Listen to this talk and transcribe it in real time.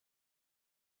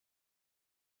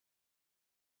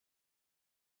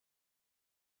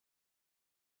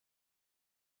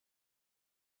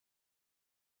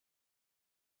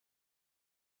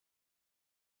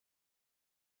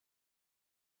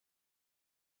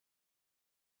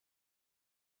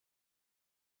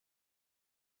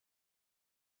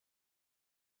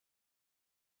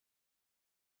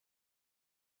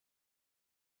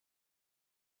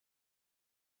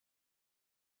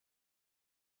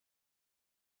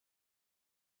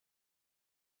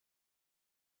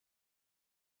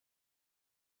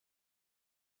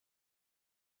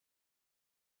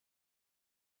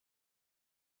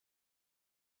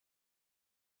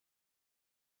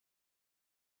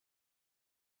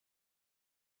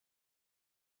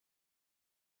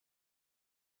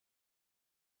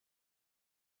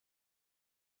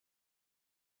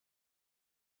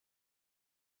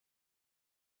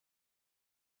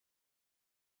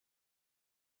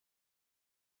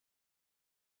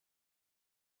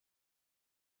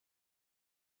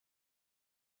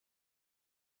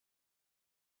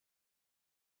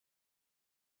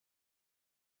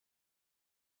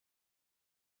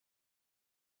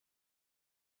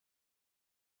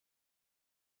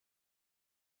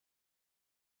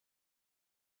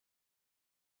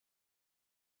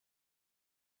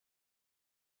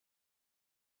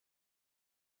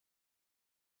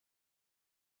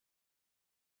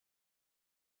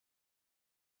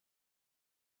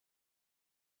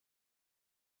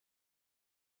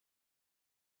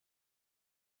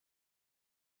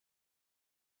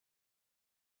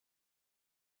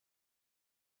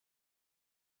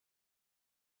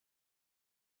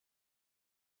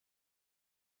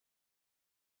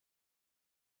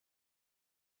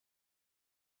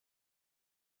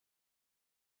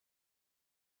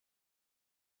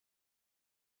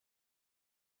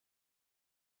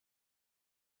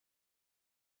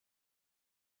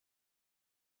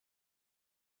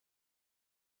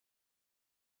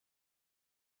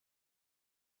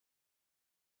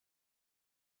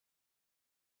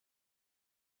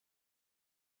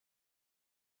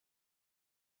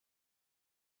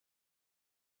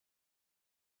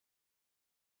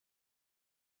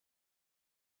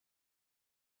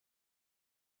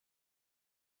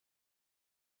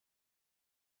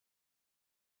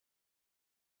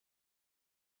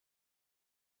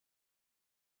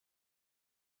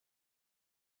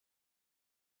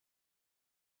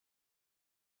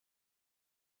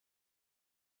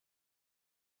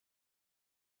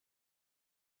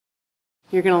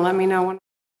You're going to let me know when.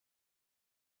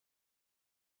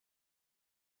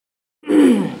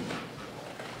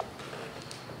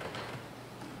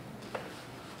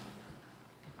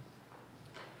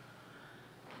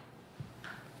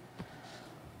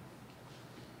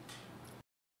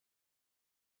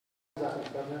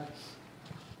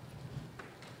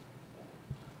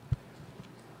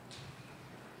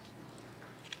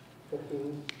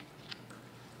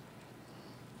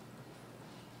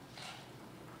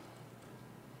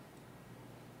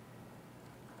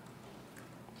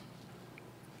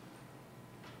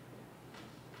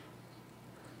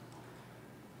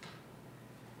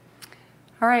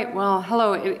 All right, well,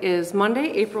 hello. It is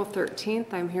Monday, April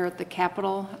 13th. I'm here at the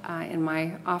Capitol in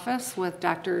my office with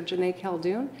Dr. Janae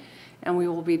Caldoun, and we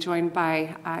will be joined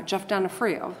by Jeff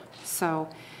Donofrio. So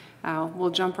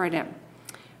we'll jump right in.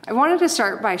 I wanted to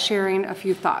start by sharing a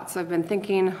few thoughts. I've been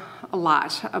thinking a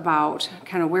lot about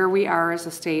kind of where we are as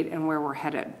a state and where we're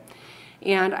headed.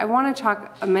 And I want to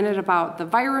talk a minute about the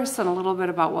virus and a little bit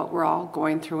about what we're all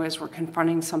going through as we're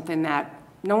confronting something that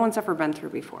no one's ever been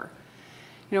through before.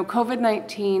 You know,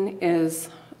 COVID-19 is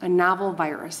a novel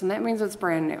virus, and that means it's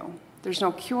brand new. There's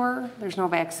no cure, there's no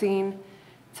vaccine,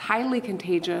 it's highly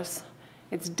contagious,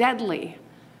 it's deadly.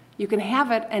 You can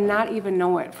have it and not even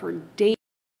know it for days.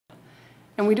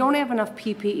 And we don't have enough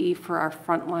PPE for our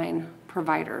frontline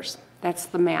providers. That's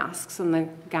the masks and the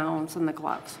gowns and the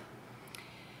gloves.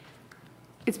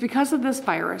 It's because of this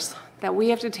virus that we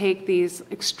have to take these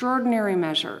extraordinary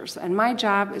measures, and my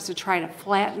job is to try to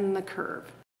flatten the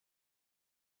curve.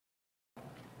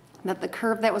 That the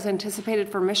curve that was anticipated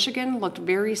for Michigan looked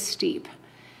very steep.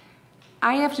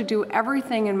 I have to do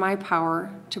everything in my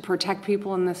power to protect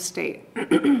people in this state.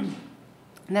 And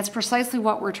that's precisely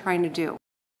what we're trying to do.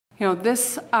 You know,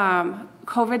 this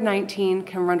COVID-19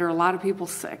 can render a lot of people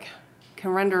sick, can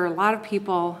render a lot of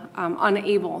people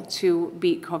unable to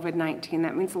beat COVID-19.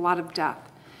 That means a lot of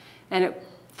death. And it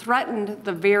threatened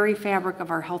the very fabric of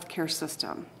our healthcare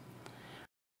system.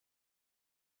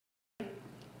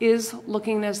 Is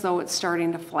looking as though it's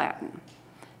starting to flatten.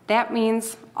 That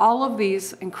means all of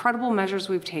these incredible measures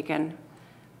we've taken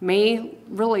may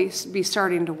really be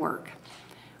starting to work.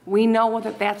 We know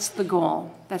that that's the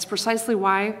goal. That's precisely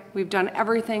why we've done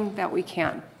everything that we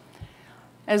can.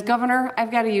 As governor,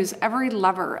 I've got to use every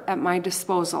lever at my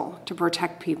disposal to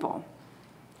protect people.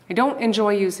 I don't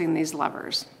enjoy using these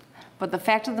levers, but the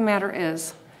fact of the matter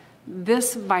is,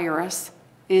 this virus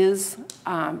is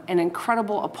an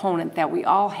incredible opponent that we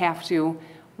all have to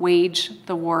wage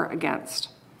the war against.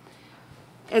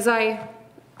 As I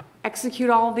execute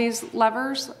all of these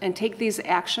levers and take these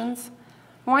actions,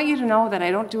 I want you to know that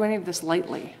I don't do any of this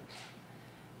lightly.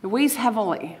 It weighs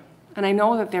heavily, and I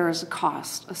know that there is a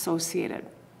cost associated.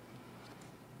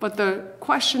 But the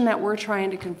question that we're trying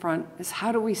to confront is,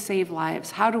 how do we save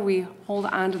lives? How do we hold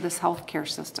on to this healthcare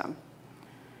system?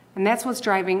 And that's what's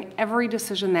driving every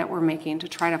decision that we're making to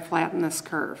try to flatten this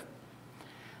curve.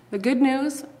 The good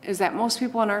news is that most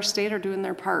people in our state are doing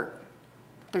their part.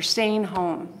 They're staying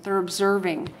home, they're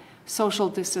observing social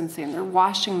distancing, they're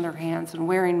washing their hands and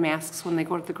wearing masks when they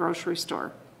go to the grocery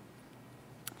store.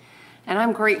 And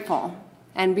I'm grateful.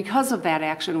 And because of that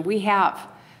action, we have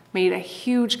made a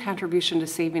huge contribution to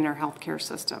saving our healthcare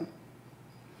system.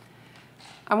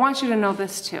 I want you to know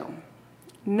this too.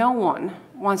 No one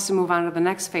wants to move on to the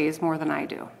next phase more than I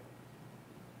do.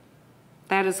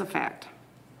 That is a fact.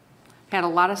 I've had a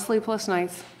lot of sleepless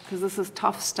nights because this is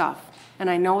tough stuff,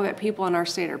 and I know that people in our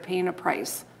state are paying a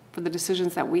price for the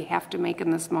decisions that we have to make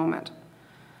in this moment.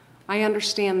 I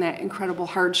understand that incredible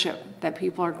hardship that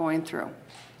people are going through,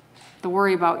 the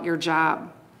worry about your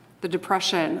job, the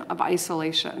depression of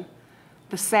isolation,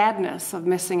 the sadness of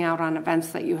missing out on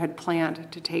events that you had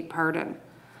planned to take part in,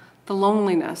 the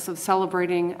loneliness of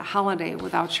celebrating a holiday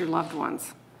without your loved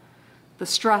ones, the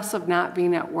stress of not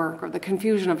being at work, or the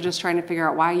confusion of just trying to figure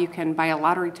out why you can buy a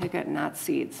lottery ticket and not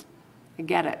seeds. I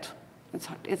get it.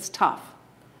 It's tough.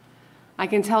 I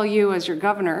can tell you as your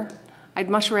governor, I'd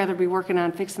much rather be working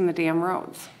on fixing the damn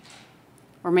roads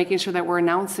or making sure that we're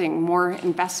announcing more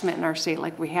investment in our state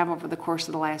like we have over the course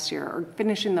of the last year, or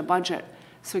finishing the budget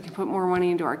so we can put more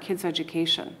money into our kids'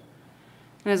 education.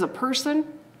 And as a person,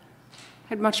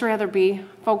 I'd much rather be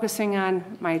focusing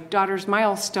on my daughter's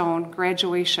milestone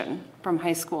graduation from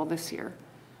high school this year.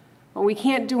 But we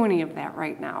can't do any of that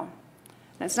right now.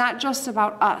 And it's not just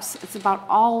about us, it's about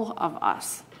all of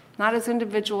us, not as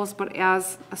individuals, but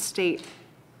as a state.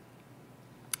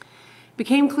 It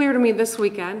became clear to me this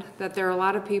weekend that there are a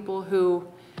lot of people who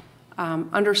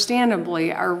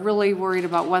understandably are really worried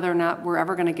about whether or not we're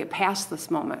ever going to get past this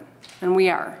moment, and we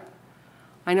are.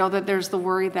 I know that there's the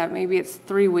worry that maybe it's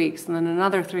 3 weeks and then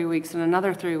another 3 weeks and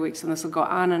another 3 weeks, and this will go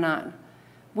on and on.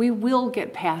 We will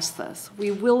get past this.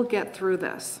 We will get through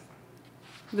this.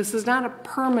 This is not a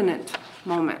permanent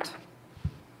moment.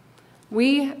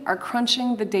 We are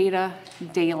crunching the data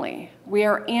daily. We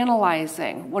are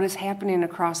analyzing what is happening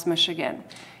across Michigan,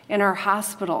 in our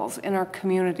hospitals, in our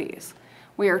communities.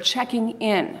 We are checking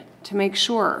in to make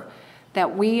sure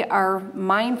that we are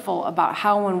mindful about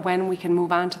how and when we can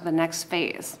move on to the next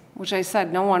phase, which I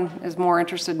said no one is more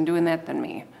interested in doing that than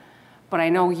me, but I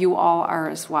know you all are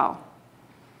as well.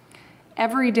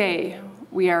 Every day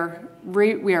we are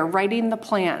writing the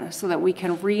plan so that we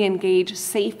can re-engage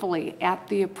safely at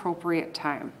the appropriate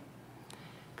time.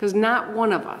 Because not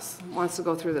one of us wants to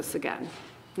go through this again.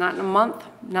 Not in a month,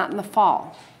 not in the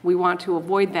fall. We want to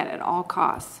avoid that at all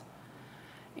costs.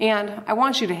 And I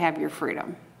want you to have your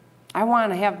freedom. I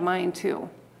want to have mine too.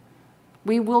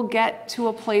 We will get to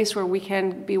a place where we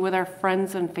can be with our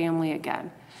friends and family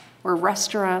again, where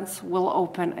restaurants will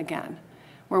open again,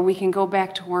 where we can go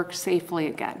back to work safely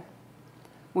again.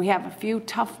 We have a few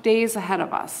tough days ahead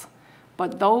of us,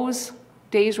 but those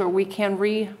days where we can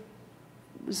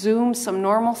resume some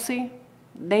normalcy,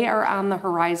 they are on the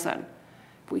horizon.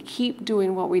 If we keep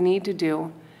doing what we need to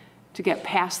do to get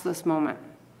past this moment.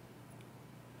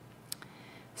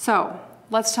 So,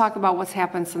 let's talk about what's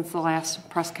happened since the last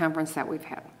press conference that we've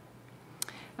had.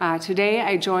 Today,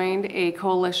 I joined a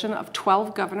coalition of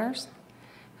 12 governors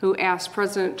who asked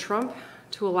President Trump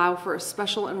to allow for a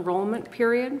special enrollment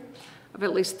period of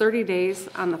at least 30 days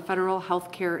on the federal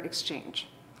health care exchange.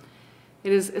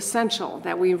 It is essential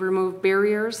that we remove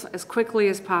barriers as quickly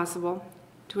as possible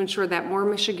to ensure that more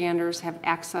Michiganders have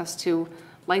access to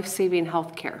life-saving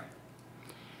health care.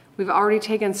 We've already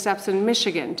taken steps in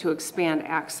Michigan to expand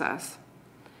access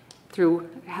through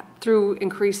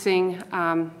increasing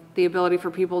the ability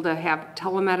for people to have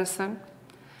telemedicine,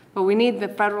 but we need the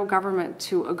federal government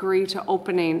to agree to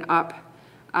opening up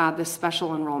this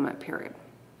special enrollment period.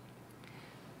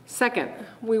 Second,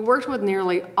 we worked with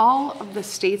nearly all of the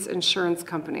state's insurance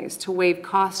companies to waive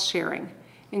cost sharing,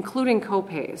 including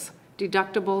copays,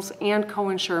 deductibles, and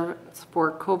coinsurance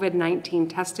for COVID-19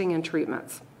 testing and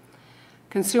treatments.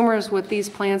 Consumers with these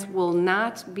plans will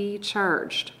not be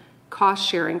charged cost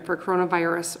sharing for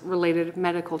coronavirus-related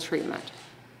medical treatment.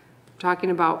 I'm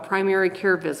talking about primary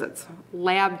care visits,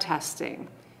 lab testing,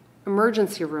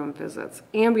 emergency room visits,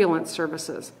 ambulance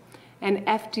services, and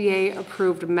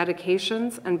FDA-approved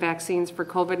medications and vaccines for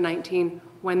COVID-19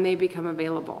 when they become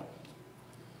available.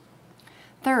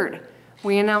 Third,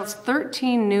 we announced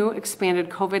 13 new expanded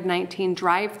COVID-19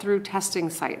 drive-through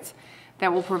testing sites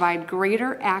that will provide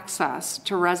greater access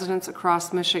to residents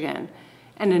across Michigan,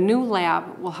 and a new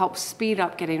lab will help speed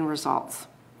up getting results.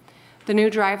 The new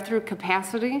drive-through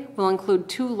capacity will include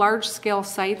 2 large-scale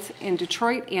sites in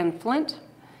Detroit and Flint.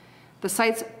 The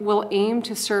sites will aim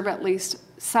to serve at least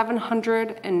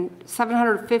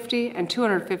 750 and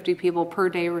 250 people per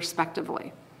day,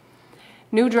 respectively.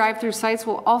 New drive-through sites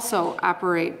will also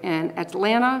operate in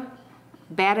Atlanta,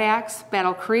 Bad Axe,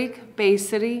 Battle Creek, Bay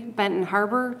City, Benton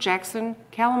Harbor, Jackson,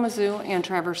 Kalamazoo, and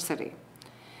Traverse City.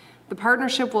 The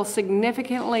partnership will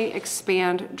significantly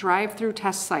expand drive-through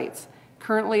test sites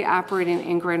currently operating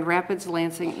in Grand Rapids,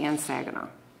 Lansing, and Saginaw.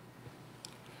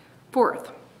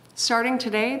 Fourth, starting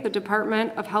today, the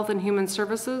Department of Health and Human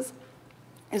Services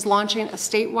is launching a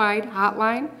statewide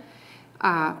hotline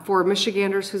for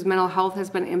Michiganders whose mental health has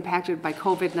been impacted by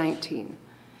COVID-19.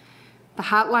 The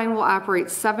hotline will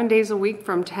operate 7 days a week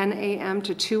from 10 a.m.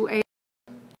 to 2 a.m.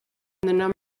 The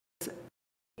number is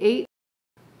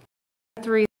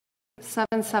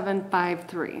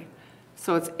 833-7753.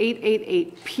 So it's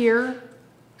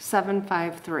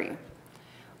 888-PEER-753.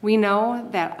 We know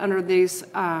that under these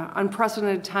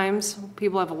unprecedented times,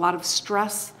 people have a lot of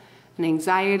stress and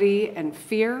anxiety and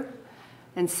fear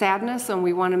and sadness, and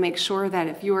we want to make sure that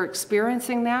if you are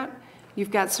experiencing that,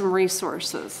 you've got some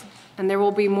resources. And there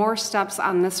will be more steps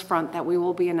on this front that we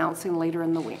will be announcing later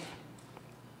in the week.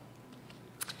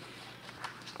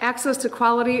 Access to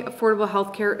quality, affordable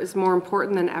health care is more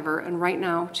important than ever, and right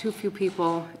now, too few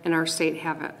people in our state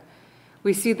have it.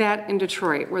 We see that in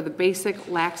Detroit, where the basic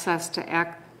lack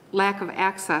of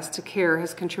access to care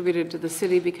has contributed to the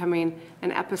city becoming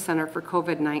an epicenter for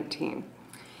COVID-19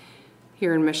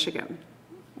 here in Michigan.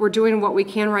 We're doing what we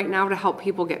can right now to help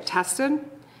people get tested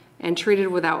and treated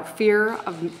without fear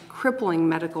of crippling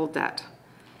medical debt.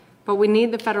 But we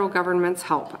need the federal government's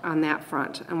help on that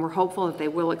front, and we're hopeful that they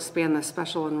will expand the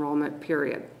special enrollment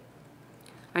period.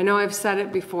 I know I've said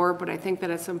it before, but I think that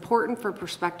it's important for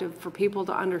perspective for people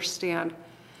to understand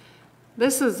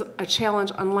this is a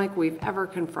challenge unlike we've ever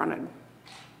confronted.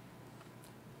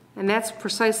 And that's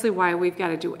precisely why we've got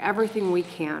to do everything we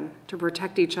can to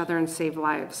protect each other and save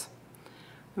lives.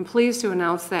 I'm pleased to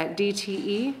announce that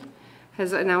DTE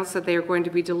has announced that they are going to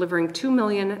be delivering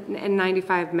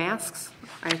 2,095,000 masks,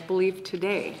 I believe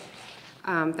today,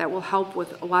 that will help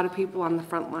with a lot of people on the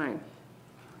front line.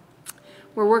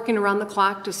 We're working around the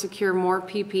clock to secure more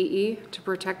PPE to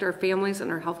protect our families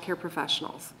and our healthcare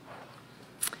professionals.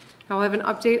 Now I'll have an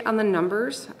update on the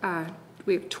numbers.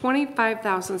 We have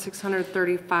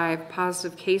 25,635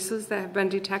 positive cases that have been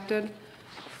detected,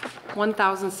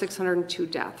 1,602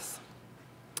 deaths.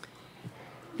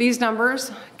 These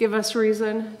numbers give us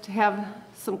reason to have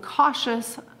some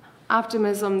cautious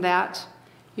optimism that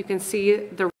you can see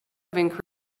the rate of increase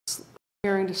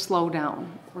starting to slow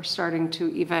down. We're starting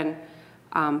to even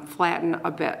flatten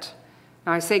a bit.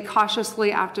 Now I say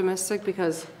cautiously optimistic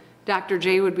because Dr.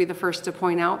 J would be the first to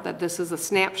point out that this is a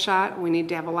snapshot. We need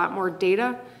to have a lot more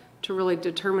data to really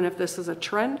determine if this is a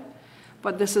trend.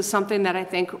 But this is something that I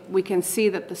think we can see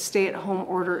that the stay-at-home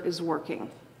order is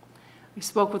working. I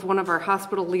spoke with one of our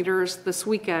hospital leaders this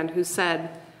weekend who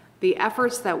said the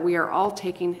efforts that we are all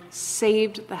taking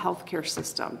saved the healthcare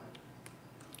system.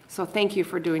 So thank you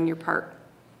for doing your part.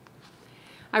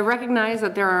 I recognize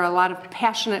that there are a lot of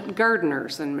passionate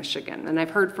gardeners in Michigan, and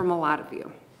I've heard from a lot of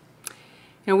you.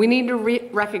 And we need to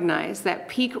recognize that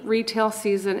peak retail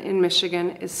season in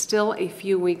Michigan is still a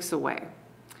few weeks away.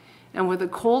 And with the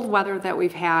cold weather that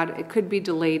we've had, it could be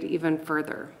delayed even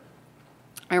further.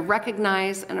 I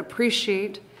recognize and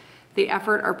appreciate the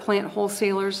effort our plant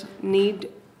wholesalers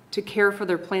need to care for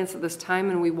their plants at this time,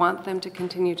 and we want them to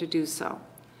continue to do so.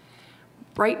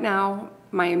 Right now,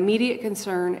 my immediate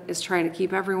concern is trying to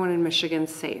keep everyone in Michigan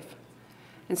safe.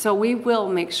 And so we will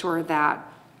make sure that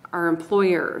our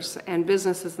employers and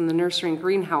businesses in the nursery and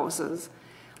greenhouses,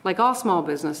 like all small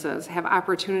businesses, have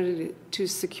opportunity to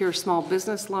secure small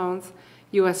business loans,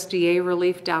 USDA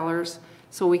relief dollars,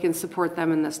 so we can support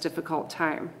them in this difficult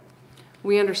time.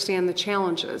 We understand the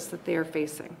challenges that they are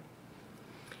facing.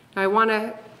 Now, I want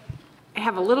to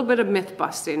have a little bit of myth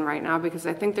busting right now because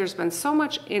I think there's been so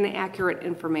much inaccurate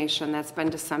information that's been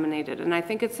disseminated, and I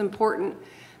think it's important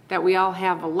that we all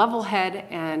have a level head,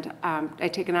 and I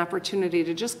take an opportunity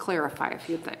to just clarify a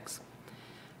few things.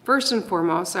 First and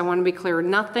foremost, I want to be clear,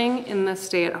 nothing in the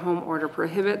stay-at-home order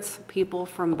prohibits people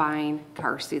from buying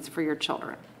car seats for your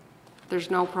children.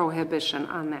 There's no prohibition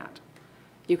on that.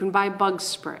 You can buy bug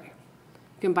spray.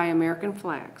 You can buy American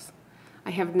flags.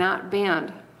 I have not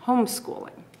banned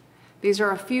homeschooling. These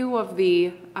are a few of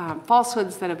the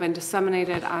falsehoods that have been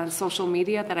disseminated on social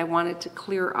media that I wanted to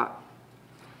clear up.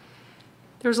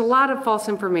 There's a lot of false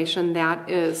information that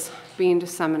is being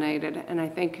disseminated, and I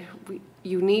think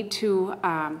you need to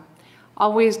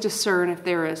always discern if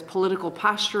there is political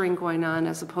posturing going on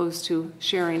as opposed to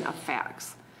sharing of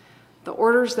facts. The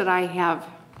orders that I have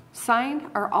signed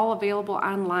are all available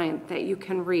online that you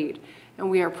can read, and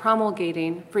we are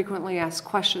promulgating frequently asked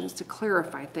questions to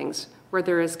clarify things where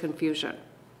there is confusion.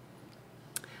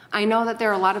 I know that there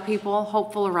are a lot of people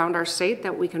hopeful around our state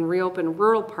that we can reopen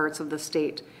rural parts of the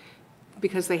state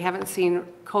because they haven't seen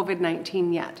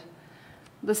COVID-19 yet.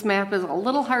 This map is a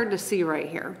little hard to see right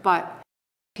here, but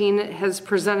COVID-19 has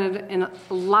presented in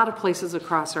a lot of places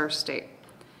across our state.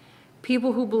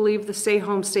 People who believe the stay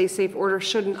home, stay safe order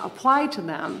shouldn't apply to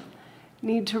them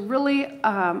need to really,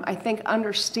 I think,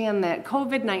 understand that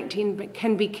COVID-19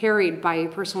 can be carried by a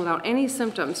person without any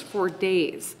symptoms for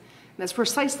days. And that's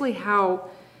precisely how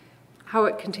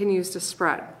it continues to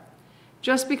spread.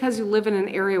 Just because you live in an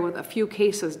area with a few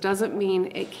cases doesn't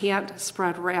mean it can't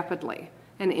spread rapidly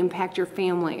and impact your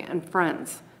family and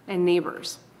friends and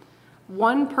neighbors.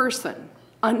 One person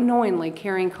unknowingly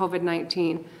carrying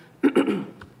COVID-19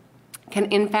 can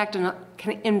infect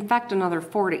another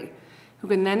 40, who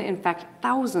can then infect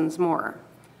thousands more.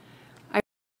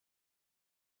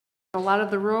 A lot of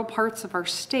the rural parts of our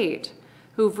state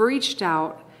who've reached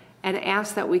out and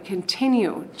asked that we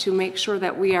continue to make sure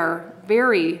that we are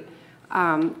very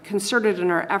concerted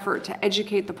in our effort to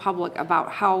educate the public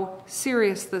about how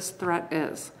serious this threat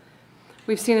is.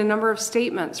 We've seen a number of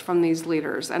statements from these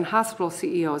leaders and hospital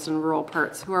CEOs in rural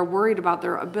parts who are worried about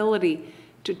their ability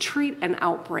to treat an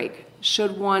outbreak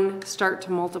should one start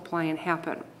to multiply and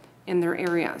happen in their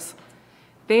areas.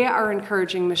 They are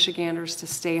encouraging Michiganders to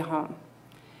stay home.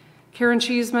 Karen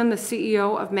Cheeseman, the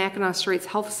CEO of Mackinac Straits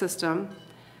Health System,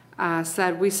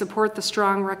 said, "We support the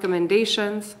strong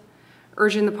recommendations,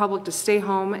 urging the public to stay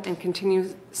home and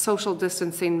continue social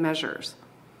distancing measures."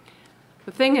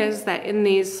 The thing is that in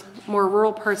these more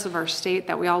rural parts of our state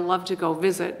that we all love to go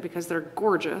visit because they're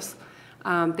gorgeous,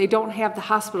 they don't have the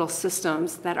hospital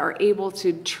systems that are able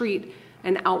to treat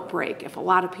an outbreak, if a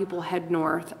lot of people head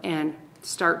north and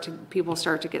people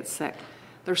start to get sick.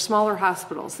 They're smaller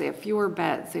hospitals, they have fewer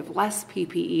beds, they have less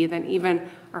PPE than even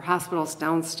our hospitals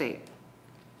downstate.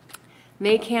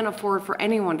 They can't afford for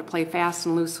anyone to play fast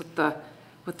and loose with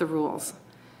the rules.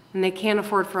 And they can't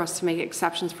afford for us to make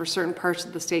exceptions for certain parts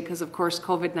of the state because, of course,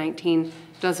 COVID-19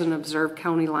 doesn't observe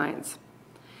county lines.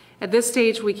 At this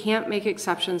stage, we can't make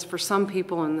exceptions for some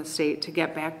people in the state to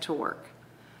get back to work.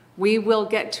 We will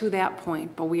get to that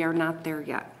point, but we are not there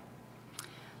yet.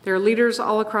 There are leaders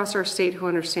all across our state who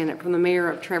understand it, from the mayor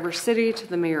of Traverse City to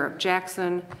the mayor of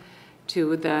Jackson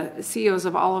to the CEOs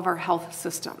of all of our health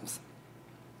systems.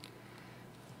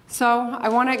 So I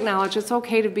want to acknowledge it's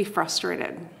okay to be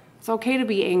frustrated. It's okay to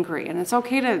be angry, and it's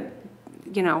okay to,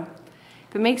 if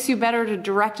it makes you better to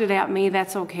direct it at me,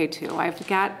 that's okay too. I've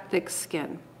got thick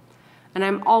skin, and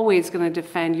I'm always going to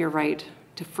defend your right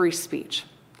to free speech.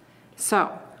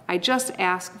 So I just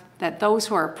ask that those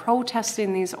who are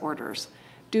protesting these orders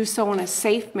do so in a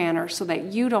safe manner so that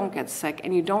you don't get sick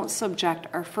and you don't subject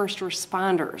our first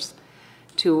responders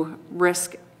to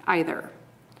risk either.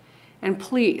 And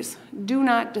please do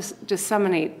not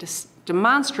disseminate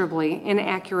demonstrably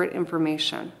inaccurate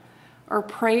information or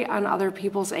prey on other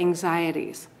people's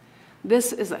anxieties.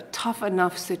 This is a tough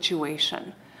enough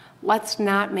situation. Let's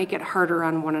not make it harder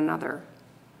on one another.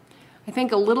 I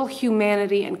think a little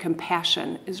humanity and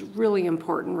compassion is really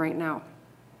important right now.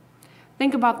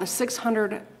 Think about the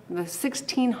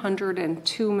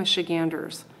 1,602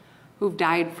 Michiganders who've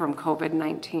died from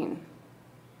COVID-19.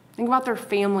 Think about their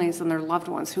families and their loved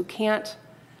ones who can't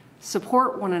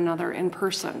support one another in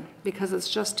person because it's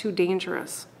just too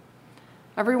dangerous.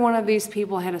 Every one of these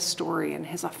people had a story and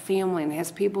has a family and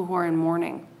has people who are in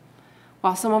mourning.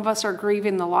 While some of us are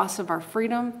grieving the loss of our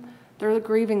freedom, they're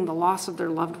grieving the loss of their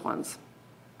loved ones.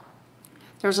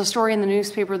 There's a story in the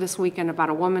newspaper this weekend about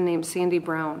a woman named Sandy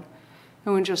Brown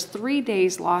who in just 3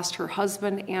 days lost her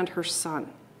husband and her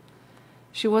son.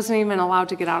 She wasn't even allowed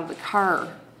to get out of the car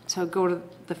to go to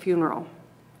the funeral,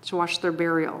 to watch their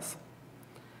burials.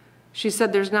 She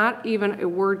said, "There's not even a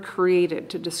word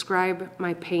created to describe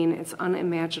my pain. It's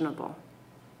unimaginable."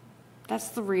 That's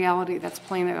the reality that's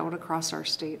playing out across our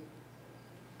state.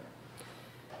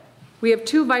 We have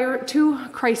two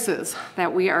crises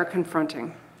that we are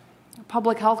confronting: a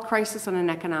public health crisis and an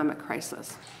economic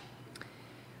crisis.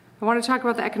 I want to talk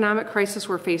about the economic crisis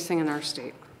we're facing in our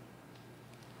state.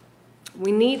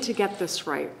 We need to get this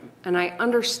right, and I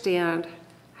understand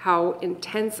how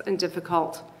intense and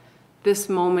difficult this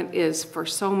moment is for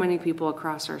so many people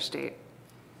across our state.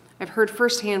 I've heard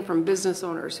firsthand from business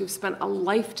owners who've spent a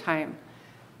lifetime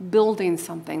building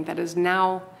something that is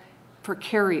now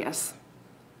precarious.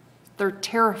 They're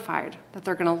terrified that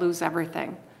they're going to lose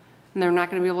everything, and they're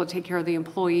not going to be able to take care of the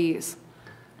employees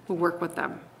who work with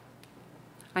them.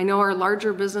 I know our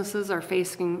larger businesses are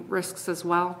facing risks as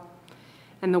well,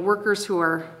 and the workers who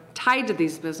are tied to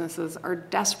these businesses are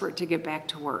desperate to get back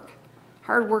to work.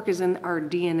 Hard work is in our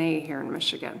DNA here in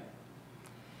Michigan.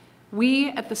 We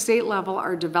at the state level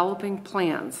are developing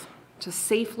plans to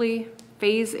safely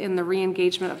phase in the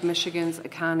re-engagement of Michigan's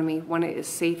economy when it is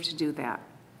safe to do that.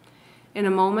 In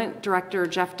a moment, Director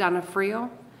Jeff Donofrio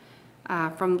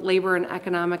from Labor and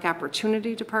Economic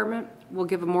Opportunity Department will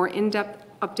give a more in-depth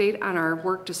update on our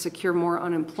work to secure more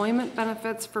unemployment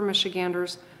benefits for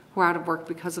Michiganders who are out of work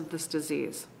because of this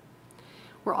disease.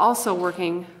 We're also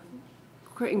working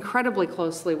incredibly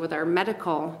closely with our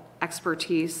medical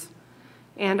expertise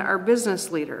and our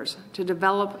business leaders to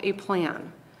develop a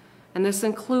plan. And this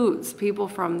includes people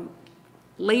from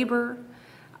labor,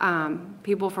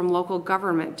 people from local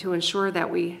government, to ensure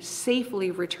that we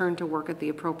safely return to work at the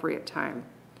appropriate time.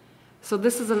 So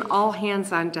this is an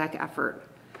all-hands-on-deck effort.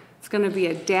 It's going to be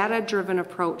a data-driven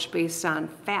approach based on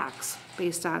facts,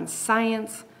 based on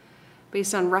science,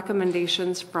 based on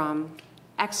recommendations from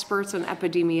experts and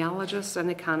epidemiologists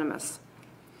and economists.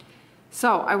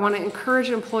 So I want to encourage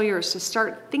employers to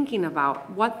start thinking about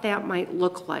what that might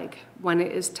look like when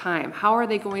it is time. How are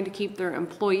they going to keep their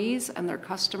employees and their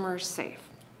customers safe?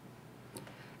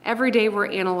 Every day we're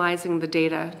analyzing the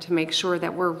data to make sure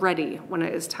that we're ready when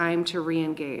it is time to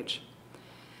re-engage.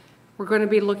 We're going to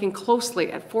be looking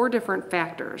closely at 4 different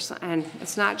factors, and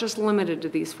it's not just limited to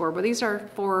these 4, but these are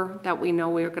 4 that we know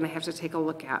we are going to have to take a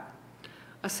look at.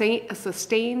 A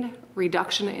sustained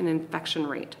reduction in infection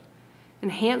rate,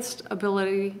 enhanced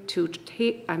ability to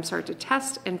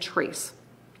test and trace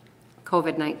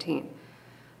COVID-19,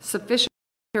 sufficient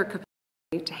care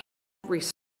capacity to handle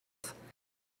resources,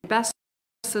 best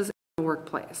practices in the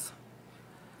workplace.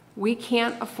 We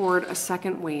can't afford a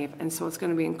second wave, and so it's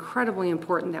going to be incredibly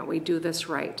important that we do this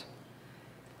right.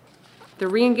 The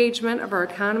re-engagement of our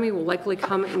economy will likely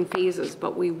come in phases,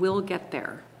 but we will get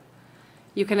there.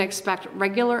 You can expect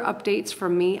regular updates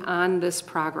from me on this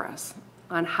progress,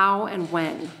 on how and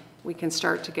when we can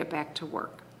start to get back to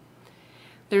work.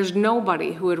 There's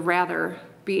nobody who would rather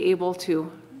be able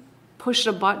to push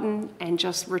a button and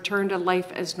just return to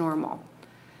life as normal.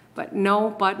 But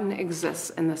no button exists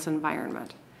in this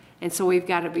environment. And so we've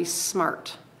got to be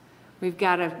smart. We've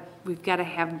got to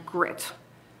have grit.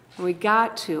 And we've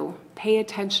got to pay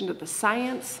attention to the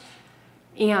science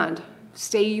and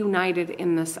stay united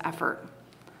in this effort.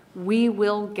 We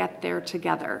will get there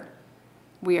together.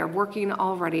 We are working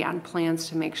already on plans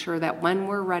to make sure that when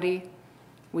we're ready,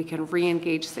 we can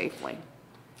re-engage safely.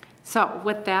 So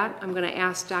with that, I'm going to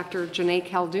ask Dr. Janae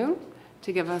Caldoun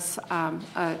to give us an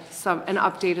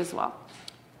update as well.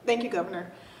 Thank you,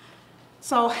 Governor.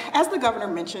 So as the Governor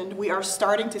mentioned, we are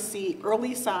starting to see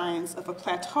early signs of a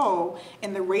plateau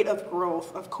in the rate of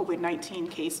growth of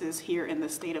COVID-19 cases here in the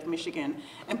state of Michigan,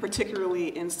 and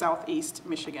particularly in Southeast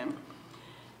Michigan.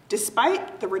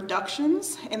 Despite the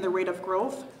reductions in the rate of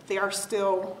growth, there are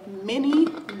still many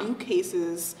new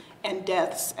cases and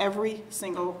deaths every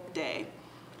single day.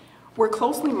 We're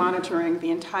closely monitoring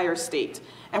the entire state,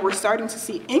 and we're starting to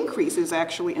see increases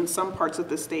actually in some parts of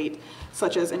the state,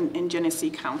 such as in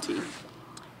Genesee County.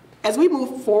 As we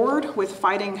move forward with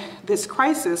fighting this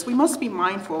crisis, we must be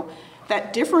mindful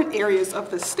that different areas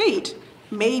of the state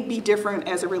may be different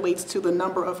as it relates to the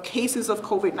number of cases of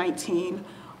COVID-19,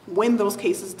 when those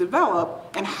cases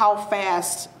develop, and how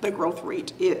fast the growth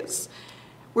rate is.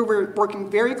 We're working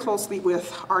very closely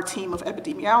with our team of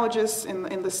epidemiologists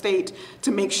in the state to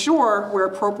make sure we're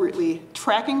appropriately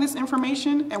tracking this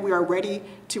information and we are ready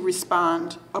to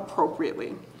respond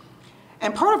appropriately.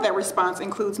 And part of that response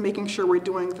includes making sure we're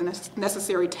doing the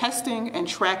necessary testing and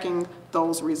tracking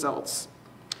those results.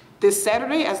 This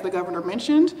Saturday, as the Governor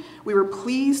mentioned, we were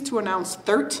pleased to announce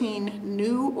 13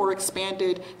 new or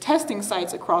expanded testing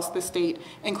sites across the state,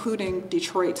 including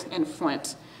Detroit and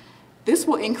Flint. This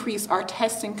will increase our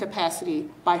testing capacity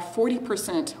by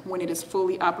 40% when it is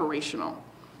fully operational.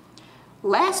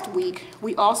 Last week,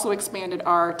 we also expanded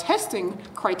our testing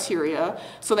criteria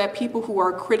so that people who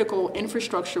are critical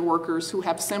infrastructure workers who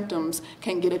have symptoms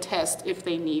can get a test if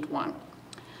they need one.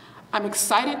 I'm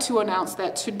excited to announce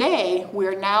that today we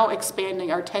are now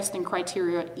expanding our testing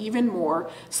criteria even more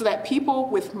so that people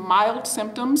with mild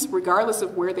symptoms, regardless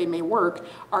of where they may work,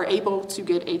 are able to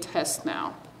get a test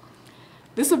now.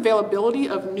 This availability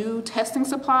of new testing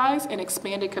supplies and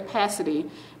expanded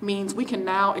capacity means we can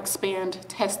now expand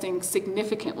testing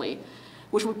significantly,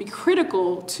 which would be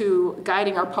critical to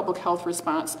guiding our public health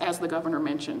response, as the Governor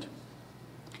mentioned.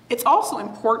 It's also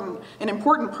an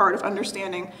important part of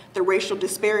understanding the racial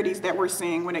disparities that we're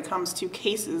seeing when it comes to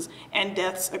cases and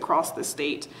deaths across the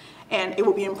state. And it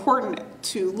will be important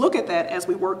to look at that as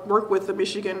we work with the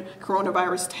Michigan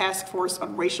Coronavirus Task Force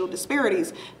on Racial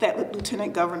Disparities that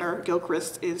Lieutenant Governor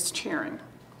Gilchrist is chairing.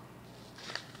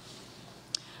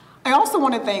 I also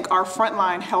want to thank our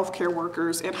frontline healthcare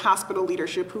workers and hospital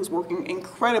leadership who's working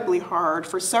incredibly hard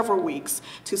for several weeks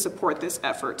to support this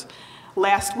effort.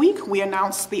 Last week, we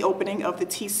announced the opening of the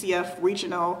TCF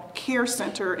Regional Care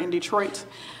Center in Detroit.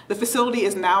 The facility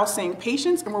is now seeing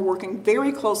patients, and we're working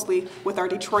very closely with our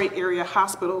Detroit area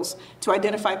hospitals to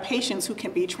identify patients who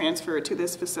can be transferred to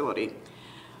this facility.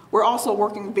 We're also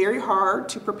working very hard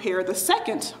to prepare the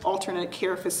second alternate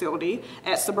care facility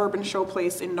at Suburban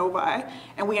Showplace in Novi,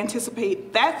 and we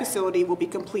anticipate that facility will be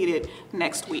completed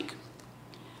next week.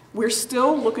 We're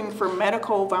still looking for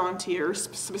medical volunteers,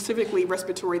 specifically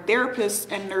respiratory therapists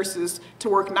and nurses, to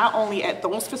work not only at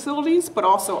those facilities, but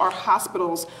also our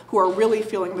hospitals who are really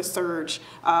feeling the surge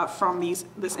from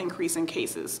this increase in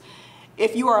cases.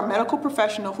 If you are a medical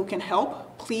professional who can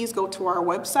help, please go to our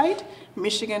website,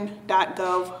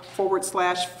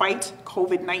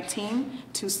 michigan.gov/fight-COVID-19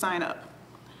 to sign up.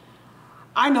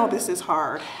 I know this is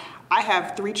hard. I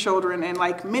have 3 children, and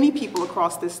like many people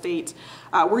across this state,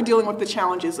 we're dealing with the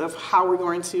challenges of how we're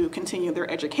going to continue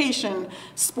their education,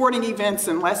 sporting events,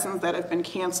 and lessons that have been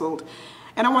canceled.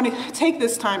 And I want to take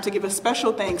this time to give a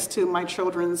special thanks to my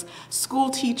children's school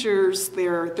teachers,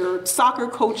 their soccer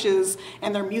coaches,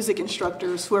 and their music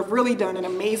instructors who have really done an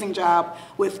amazing job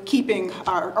with keeping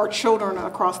our children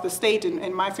across the state,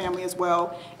 and my family as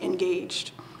well,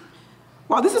 engaged.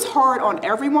 While this is hard on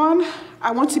everyone,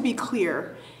 I want to be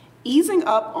clear. Easing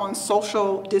up on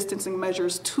social distancing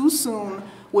measures too soon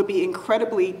would be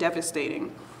incredibly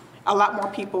devastating. A lot more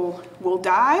people will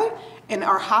die, and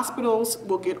our hospitals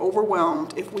will get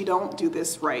overwhelmed if we don't do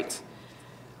this right.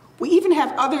 We even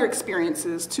have other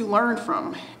experiences to learn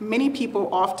from. Many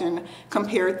people often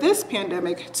compare this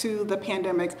pandemic to the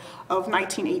pandemic of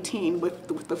 1918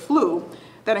 with the flu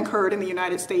that occurred in the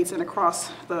United States and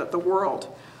across the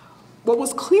world. What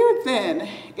was clear then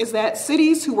is that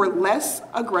cities who were less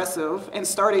aggressive and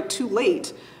started too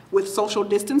late with social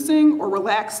distancing or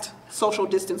relaxed social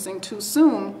distancing too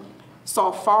soon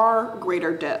saw far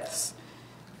greater deaths.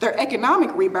 Their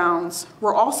economic rebounds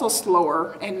were also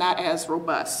slower and not as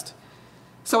robust.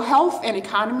 So health and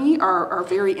economy are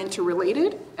very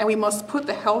interrelated, and we must put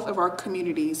the health of our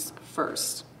communities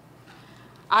first.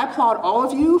 I applaud all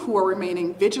of you who are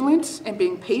remaining vigilant and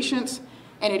being patient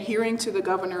and adhering to the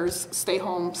governor's stay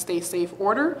home, stay safe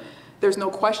order. There's no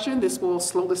question this will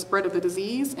slow the spread of the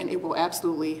disease, and it will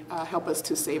absolutely help us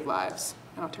to save lives.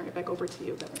 And I'll turn it back over to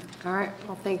you, Governor. All right.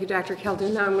 Well, thank you, Dr.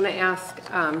 Keldon. Now I'm going to ask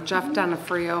Jeff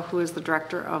Donofrio, who is the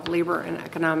Director of Labor and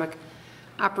Economic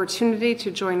Opportunity, to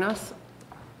join us.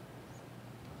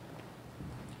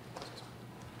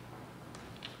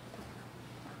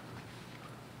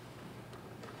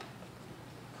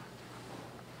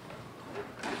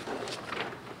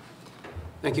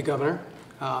 Thank you, Governor.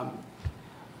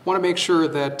 Want to make sure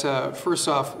that, first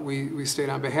off, we state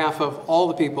on behalf of all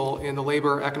the people in the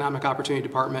Labor Economic Opportunity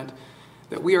Department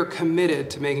that we are committed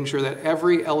to making sure that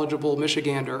every eligible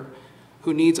Michigander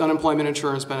who needs unemployment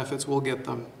insurance benefits will get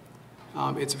them.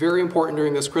 It's very important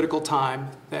during this critical time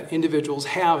that individuals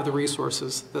have the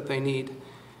resources that they need.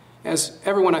 As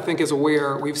everyone, I think, is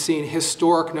aware, we've seen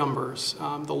historic numbers,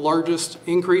 the largest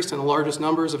increase in the largest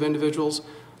numbers of individuals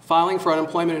filing for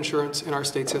unemployment insurance in our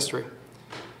state's history.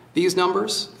 These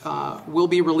numbers will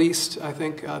be released, I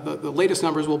think the latest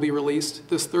numbers will be released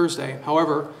this Thursday.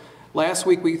 However, last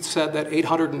week we said that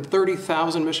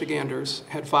 830,000 Michiganders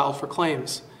had filed for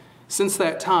claims. Since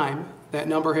that time, that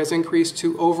number has increased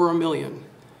to over 1 million,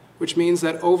 which means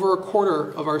that over a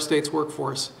quarter of our state's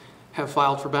workforce have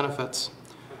filed for benefits.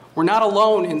 We're not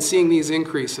alone in seeing these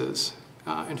increases.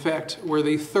 In fact, we're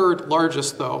the third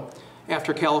largest, though,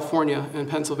 after California and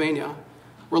Pennsylvania.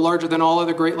 We're larger than all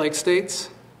other Great Lakes states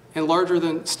and larger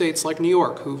than states like New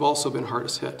York, who've also been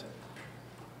hardest hit.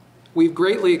 We've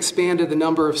greatly expanded the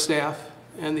number of staff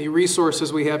and the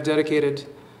resources we have dedicated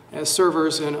as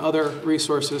servers and other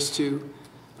resources to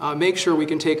make sure we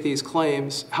can take these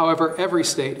claims. However, every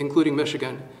state, including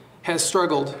Michigan, has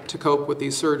struggled to cope with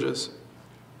these surges.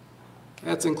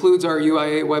 That includes our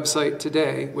UIA website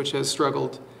today, which has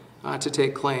struggled to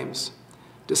take claims.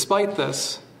 Despite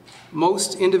this,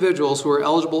 most individuals who are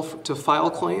eligible to file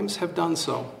claims have done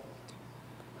so.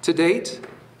 To date,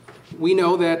 we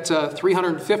know that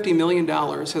 $350 million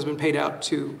has been paid out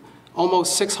to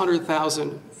almost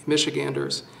 600,000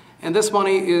 Michiganders. And this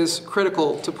money is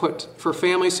critical for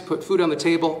families to put food on the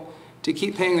table, to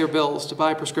keep paying their bills, to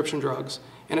buy prescription drugs.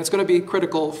 And it's going to be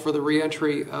critical for the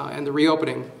reentry and the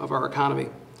reopening of our economy.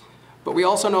 But we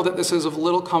also know that this is of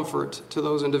little comfort to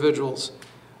those individuals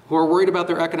who are worried about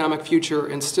their economic future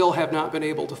and still have not been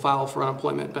able to file for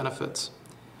unemployment benefits.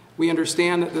 We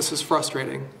understand that this is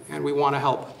frustrating, and we want to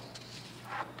help.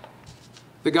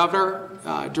 The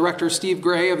Governor, Director Steve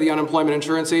Gray of the Unemployment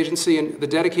Insurance Agency, and the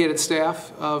dedicated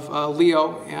staff of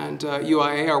LEO and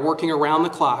UIA are working around the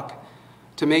clock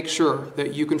to make sure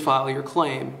that you can file your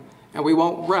claim, and we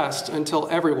won't rest until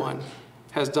everyone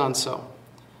has done so.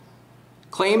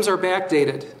 Claims are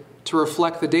backdated to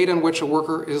reflect the date on which a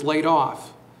worker is laid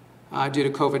off due to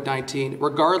COVID-19,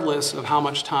 regardless of how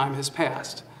much time has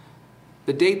passed.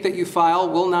 The date that you file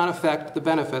will not affect the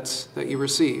benefits that you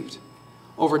received.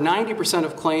 Over 90%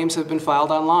 of claims have been filed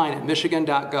online at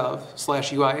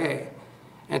michigan.gov/UIA.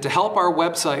 And to help our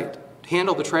website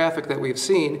handle the traffic that we've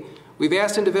seen, we've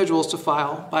asked individuals to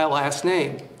file by a last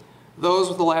name. Those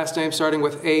with the last name starting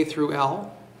with A through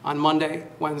L on Monday,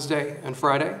 Wednesday, and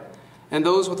Friday, and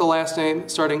those with the last name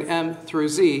starting M through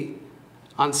Z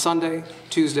on Sunday,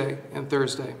 Tuesday, and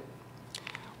Thursday.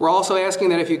 We're also asking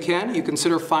that if you can, you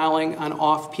consider filing on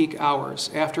off-peak hours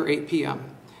after 8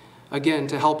 p.m., again,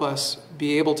 to help us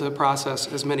be able to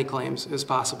process as many claims as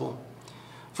possible.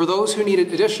 For those who need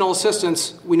additional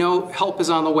assistance, we know help is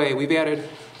on the way. We've added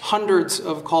hundreds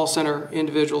of call center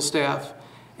individual staff,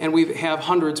 and we have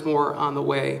hundreds more on the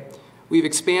way. We've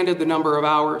expanded the number of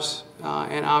hours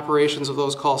and operations of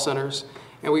those call centers,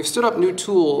 and we've stood up new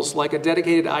tools like a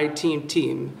dedicated IT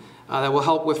team that will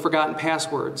help with forgotten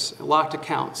passwords, locked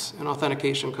accounts, and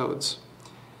authentication codes.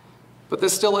 But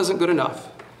this still isn't good enough.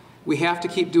 We have to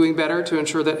keep doing better to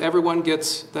ensure that everyone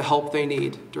gets the help they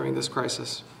need during this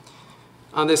crisis.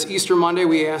 On this Easter Monday,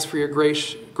 we ask for your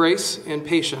grace and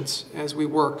patience as we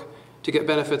work to get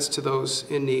benefits to those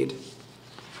in need.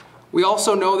 We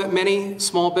also know that many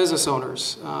small business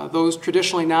owners, those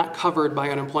traditionally not covered by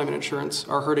unemployment insurance,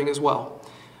 are hurting as well.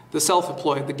 The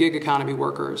self-employed, the gig economy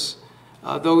workers,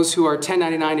 those who are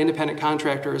 1099 independent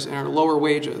contractors and are lower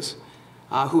wages,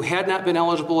 who had not been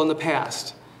eligible in the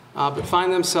past, but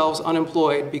find themselves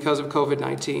unemployed because of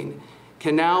COVID-19,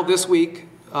 can now this week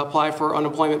apply for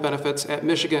unemployment benefits at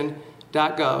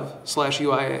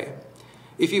michigan.gov/UIA.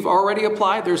 If you've already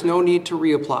applied, there's no need to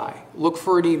reapply. Look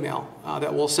for an email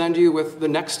that will send you with the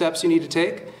next steps you need to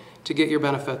take to get your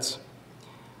benefits.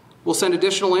 We'll send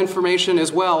additional information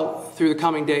as well through the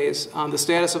coming days on the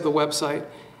status of the website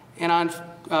and on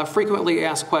frequently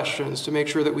asked questions to make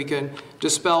sure that we can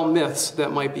dispel myths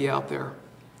that might be out there.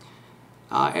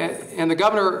 And the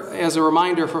governor, as a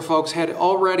reminder for folks, had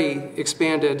already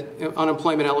expanded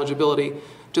unemployment eligibility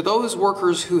to those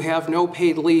workers who have no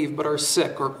paid leave but are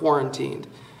sick or quarantined,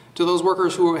 to those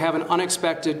workers who have an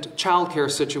unexpected child care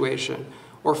situation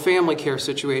or family care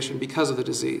situation because of the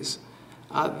disease.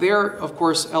 They're, of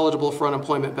course, eligible for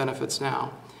unemployment benefits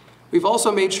now. We've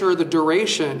also made sure the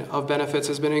duration of benefits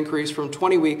has been increased from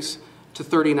 20 weeks to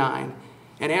 39.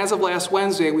 And as of last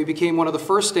Wednesday, we became one of the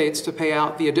first states to pay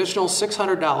out the additional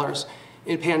 $600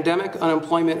 in pandemic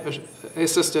unemployment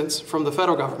assistance from the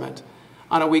federal government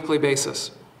on a weekly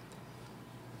basis.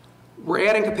 We're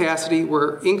adding capacity,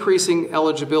 we're increasing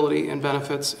eligibility and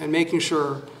benefits, and making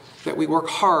sure that we work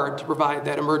hard to provide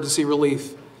that emergency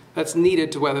relief that's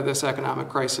needed to weather this economic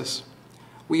crisis.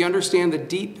 We understand the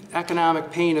deep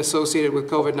economic pain associated with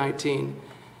COVID-19,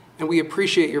 and we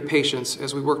appreciate your patience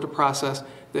as we work to process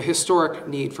the historic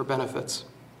need for benefits.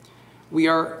 We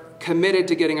are committed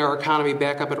to getting our economy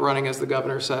back up and running, as the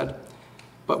governor said,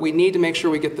 but we need to make sure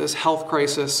we get this health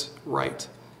crisis right.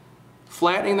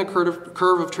 Flattening the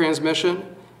curve of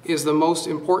transmission is the most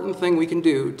important thing we can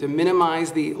do to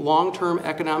minimize the long-term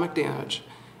economic damage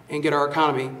and get our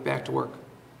economy back to work.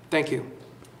 Thank you.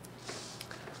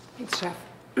 Thanks, Jeff.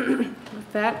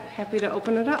 With that, happy to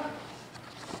open it up.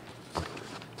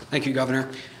 Thank you, Governor.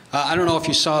 I don't know if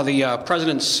you saw the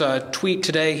president's tweet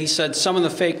today. He said some of the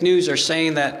fake news are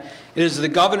saying that it is the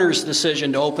governor's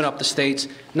decision to open up the states,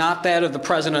 not that of the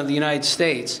President of the United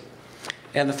States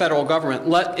and the federal government.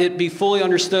 Let it be fully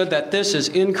understood that this is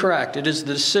incorrect. It is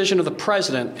the decision of the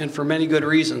President, and for many good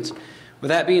reasons. With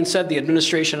that being said, the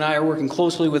administration and I are working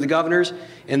closely with the governors,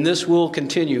 and this will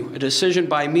continue. A decision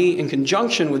by me in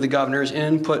conjunction with the governors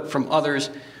and input from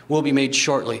others will be made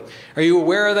shortly. Are you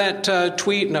aware of that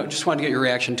tweet? No, just wanted to get your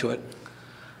reaction to it.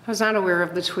 I was not aware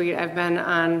of the tweet. I've been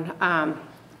on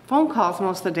phone calls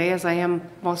most of the day, as I am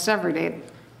most every day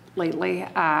lately.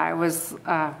 I was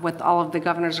with all of the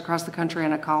governors across the country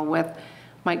on a call with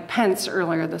Mike Pence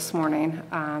earlier this morning,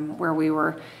 where we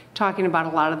were talking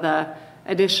about a lot of the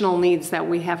additional needs that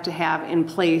we have to have in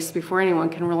place before anyone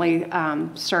can really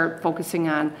start focusing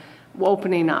on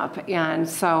opening up. And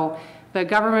so the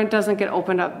government doesn't get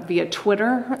opened up via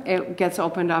Twitter. It gets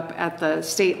opened up at the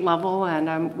state level, and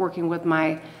I'm working with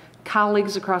my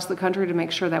colleagues across the country to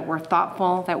make sure that we're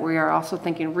thoughtful, that we are also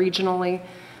thinking regionally.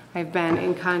 I've been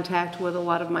in contact with a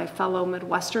lot of my fellow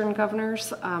Midwestern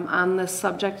governors on this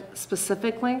subject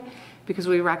specifically, because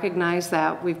we recognize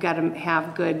that we've got to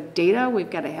have good data, we've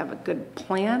got to have a good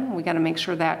plan, we've got to make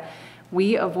sure that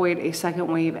we avoid a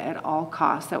second wave at all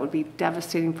costs. That would be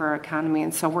devastating for our economy.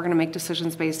 And so we're going to make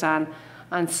decisions based on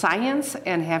science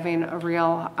and having a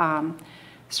real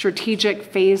strategic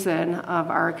phase-in of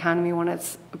our economy when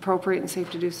it's appropriate and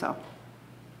safe to do so.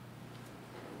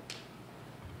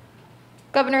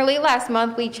 Governor, late last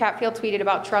month, Lee Chatfield tweeted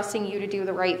about trusting you to do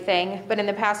the right thing, but in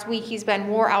the past week, he's been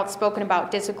more outspoken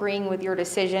about disagreeing with your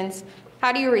decisions.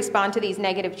 How do you respond to these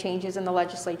negative changes in the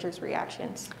legislature's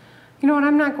reactions? You know what,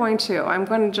 I'm not going to. I'm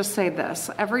going to just say this.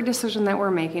 Every decision that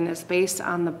we're making is based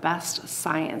on the best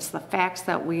science, the facts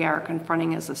that we are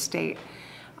confronting as a state.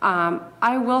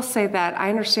 I will say that I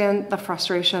understand the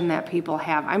frustration that people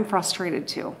have. I'm frustrated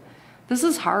too. This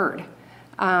is hard.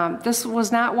 This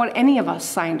was not what any of us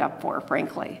signed up for,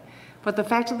 frankly. But the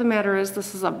fact of the matter is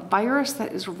this is a virus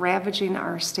that is ravaging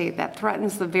our state, that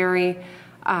threatens the very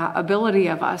ability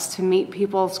of us to meet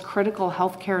people's critical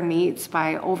health care needs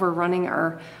by overrunning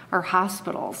our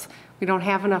hospitals. We don't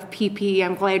have enough PPE.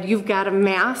 I'm glad you've got a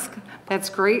mask. That's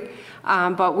great.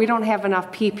 But we don't have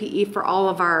enough PPE for all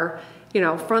of our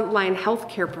frontline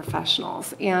healthcare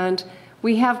professionals. And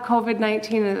we have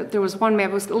COVID-19. There was one map.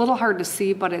 It was a little hard to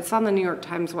see, but it's on the New York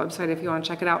Times website if you want to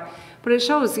check it out. But it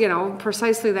shows,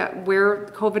 precisely that where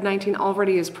COVID-19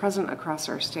 already is present across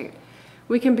our state.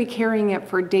 We can be carrying it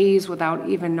for days without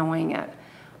even knowing it.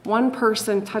 One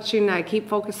person touching, I keep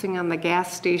focusing on the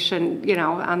gas station,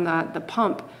 on the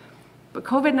pump. But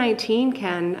COVID-19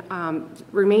 can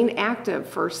remain active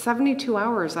for 72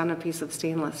 hours on a piece of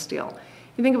stainless steel.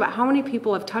 You think about how many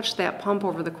people have touched that pump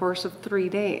over the course of 3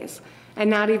 days and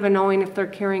not even knowing if they're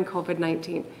carrying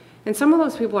COVID-19. And some of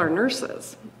those people are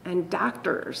nurses and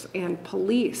doctors and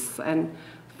police and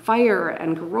fire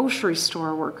and grocery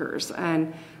store workers.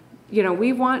 And, you know,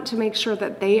 we want to make sure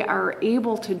that they are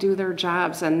able to do their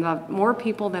jobs, and the more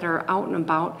people that are out and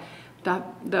about,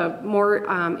 the more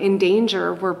in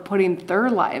danger we're putting their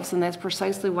lives. And that's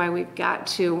precisely why we've got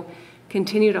to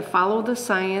continue to follow the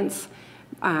science,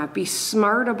 be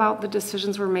smart about the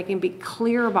decisions we're making, be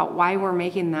clear about why we're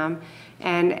making them,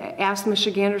 and ask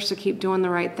Michiganders to keep doing the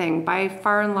right thing. By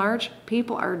far and large,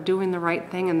 people are doing the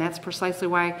right thing, and that's precisely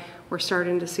why we're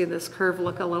starting to see this curve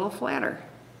look a little flatter.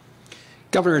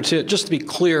 Governor, just to be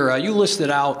clear, you listed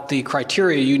out the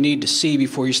criteria you need to see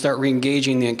before you start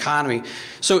reengaging the economy.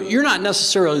 So you're not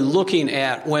necessarily looking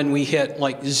at when we hit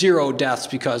like 0 deaths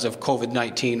because of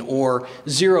COVID-19 or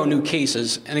 0 new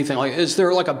cases, anything like that. Is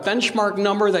there like a benchmark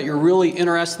number that you're really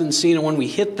interested in seeing, and when we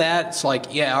hit that, it's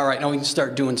like, yeah, all right, now we can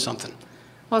start doing something?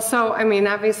 Well, so, I mean,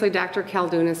 obviously Dr.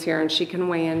 Khaldun is here and she can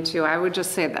weigh in too. I would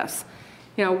just say this.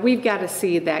 You know, we've got to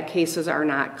see that cases are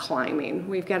not climbing.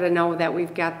 We've got to know that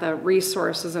we've got the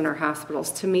resources in our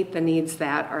hospitals to meet the needs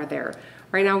that are there.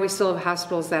 Right now, we still have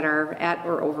hospitals that are at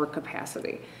or over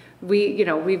capacity. We've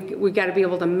got to be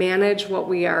able to manage what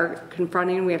we are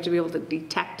confronting. We have to be able to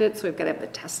detect it, so we've got to have the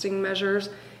testing measures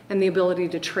and the ability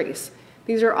to trace.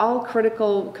 These are all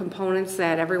critical components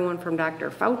that everyone from Dr.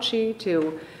 Fauci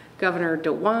to Governor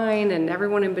DeWine and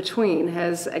everyone in between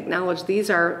has acknowledged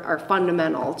these are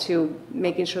fundamental to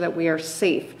making sure that we are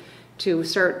safe to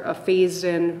start a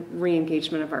phased-in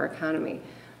re-engagement of our economy.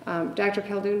 Dr.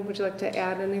 Khaldun, would you like to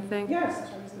add anything? Yes.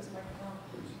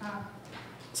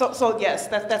 So yes,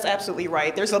 that's absolutely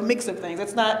right. There's a mix of things.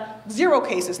 It's not 0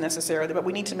 cases necessarily, but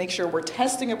we need to make sure we're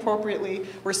testing appropriately.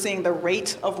 We're seeing the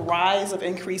rate of rise of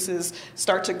increases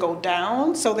start to go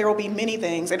down. So there will be many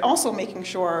things. And also making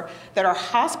sure that our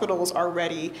hospitals are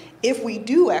ready if we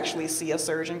do actually see a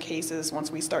surge in cases once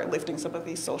we start lifting some of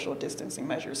these social distancing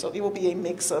measures. So it will be a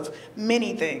mix of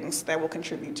many things that will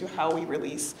contribute to how we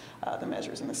release the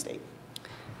measures in the state.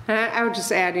 And I would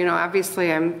just add, you know,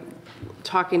 obviously I'm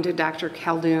talking to Dr.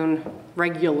 Khaldun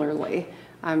regularly.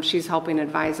 She's helping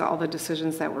advise all the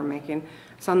decisions that we're making.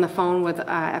 It's on the phone with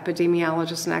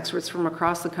epidemiologists and experts from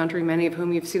across the country, many of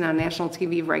whom you've seen on national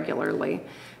TV regularly,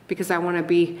 because I want to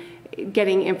be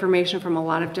getting information from a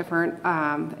lot of different,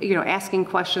 asking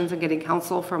questions and getting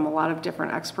counsel from a lot of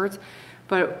different experts.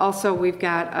 But also we've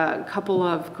got a couple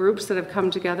of groups that have come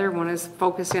together. One is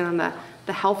focusing on the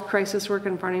health crisis we're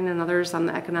confronting, and others on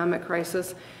the economic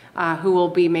crisis, who will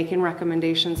be making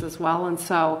recommendations as well. And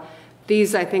so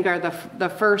these, I think, are the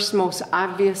first most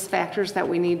obvious factors that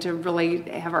we need to really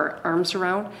have our arms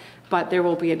around, but there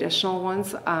will be additional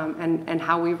ones, and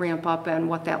how we ramp up and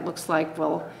what that looks like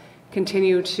will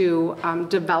continue to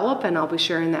develop, and I'll be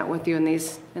sharing that with you in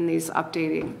these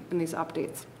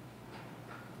updates.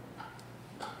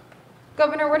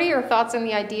 Governor, what are your thoughts on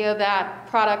the idea that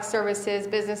products, services,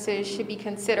 businesses should be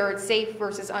considered safe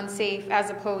versus unsafe as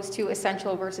opposed to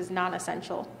essential versus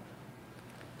non-essential?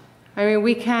 I mean,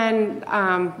 we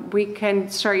can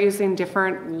start using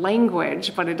different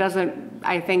language, but it doesn't,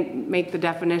 I think, make the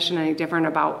definition any different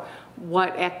about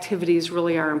what activities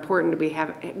really are important to be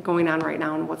going on right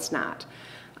now and what's not.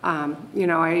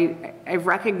 I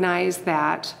recognize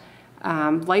that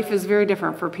life is very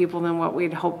different for people than what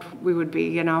we'd hoped we would be.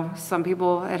 You know, some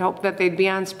people had hoped that they'd be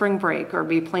on spring break or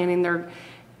be planning their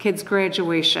kids'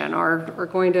 graduation or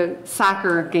going to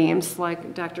soccer games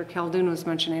like Dr. Khaldun was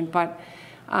mentioning. But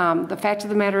the fact of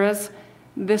the matter is,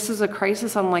 this is a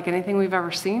crisis unlike anything we've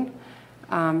ever seen.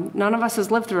 None of us has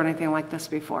lived through anything like this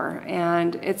before,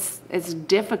 and it's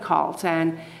difficult.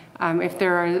 And if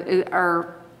there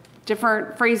are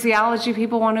different phraseology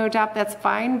people want to adopt, that's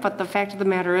fine, but the fact of the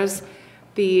matter is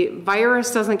the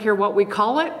virus doesn't care what we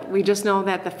call it. We just know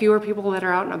that the fewer people that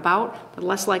are out and about, the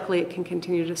less likely it can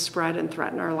continue to spread and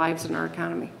threaten our lives and our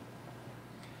economy.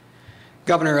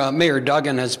 Governor, Mayor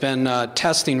Duggan has been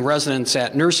testing residents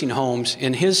at nursing homes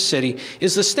in his city.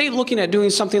 Is the state looking at doing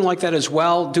something like that as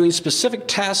well, doing specific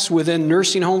tests within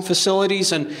nursing home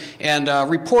facilities and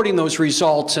reporting those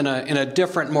results in a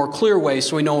different, more clear way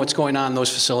so we know what's going on in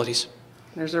those facilities?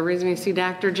 There's a reason you see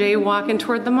Dr. J walking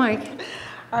toward the mic.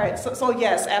 All right, so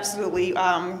yes, absolutely.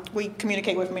 We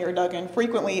communicate with Mayor Duggan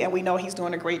frequently, and we know he's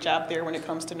doing a great job there when it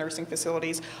comes to nursing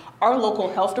facilities. Our local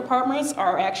health departments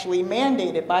are actually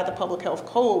mandated by the Public Health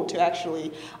Code to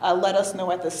actually let us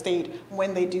know at the state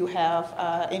when they do have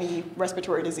any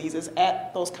respiratory diseases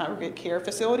at those congregate care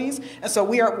facilities. And so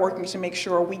we are working to make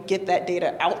sure we get that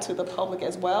data out to the public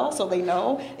as well, so they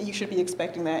know, and you should be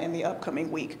expecting that in the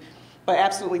upcoming week. But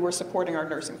absolutely, we're supporting our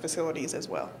nursing facilities as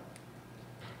well.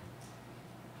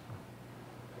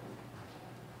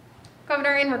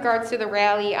 Governor, in regards to the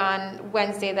rally on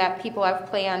Wednesday that people have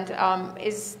planned,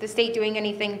 is the state doing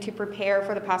anything to prepare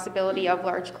for the possibility of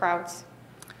large crowds?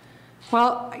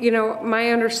 Well, you know,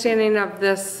 my understanding of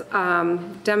this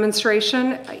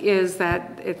demonstration is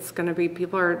that it's going to be,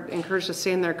 people are encouraged to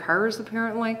stay in their cars,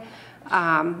 apparently.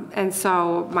 And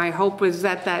so my hope was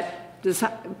that that is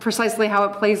precisely how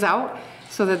it plays out,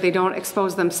 so that they don't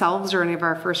expose themselves or any of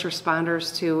our first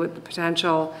responders to the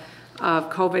potential of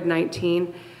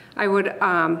COVID-19. I would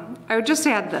just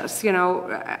add this, you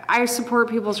know, I support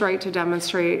people's right to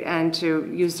demonstrate and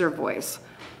to use their voice.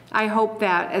 I hope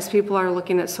that as people are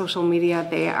looking at social media,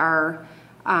 they are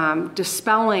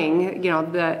dispelling, you know,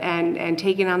 and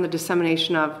taking on the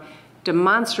dissemination of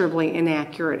demonstrably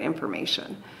inaccurate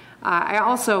information. I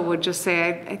also would just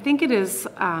say, I think it is,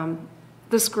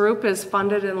 this group is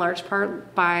funded in large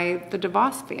part by the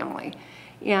DeVos family.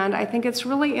 And I think it's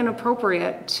really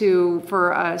inappropriate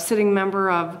for a sitting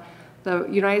member of the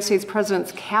United States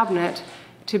President's cabinet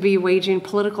to be waging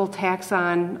political attacks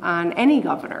on any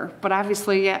governor, but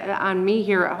obviously on me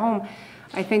here at home.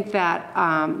 I think that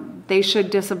they should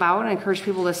disavow and encourage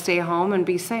people to stay home and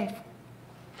be safe.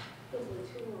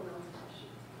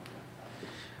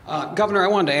 Governor, I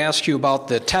wanted to ask you about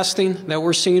the testing that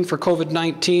we're seeing for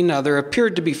COVID-19. There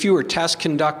appeared to be fewer tests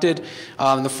conducted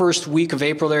in the first week of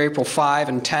April, April 5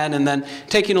 and 10, and then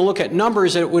taking a look at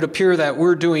numbers, it would appear that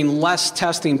we're doing less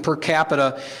testing per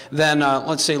capita than,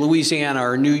 let's say, Louisiana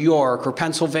or New York or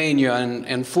Pennsylvania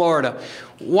and Florida.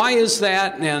 Why is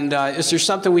that, and is there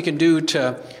something we can do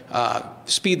to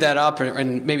speed that up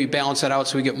and maybe balance that out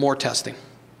so we get more testing?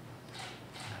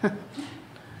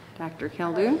 Dr.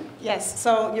 Khaldun? Yes,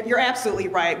 so you're absolutely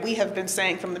right. We have been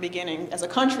saying from the beginning, as a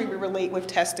country, we relate with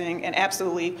testing, and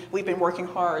absolutely, we've been working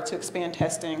hard to expand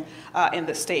testing in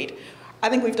the state. I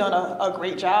think we've done a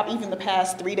great job, even the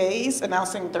past 3 days,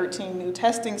 announcing 13 new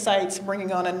testing sites,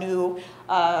 bringing on a new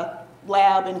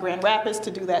lab in Grand Rapids to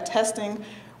do that testing.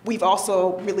 We've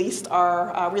also relaxed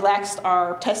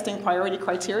our testing priority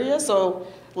criteria. So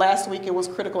last week it was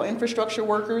critical infrastructure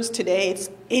workers. Today it's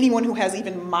anyone who has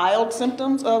even mild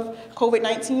symptoms of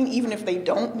COVID-19, even if they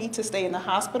don't need to stay in the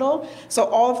hospital. So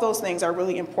all of those things are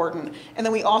really important. And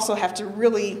then we also have to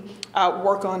really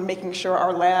work on making sure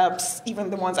our labs, even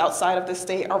the ones outside of the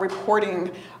state, are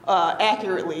reporting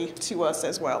accurately to us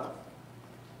as well.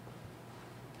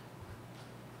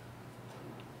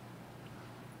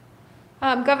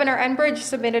 Governor, Enbridge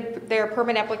submitted their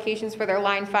permit applications for their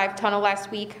Line 5 tunnel last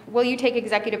week. Will you take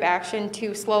executive action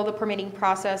to slow the permitting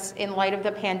process in light of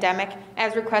the pandemic,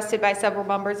 as requested by several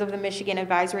members of the Michigan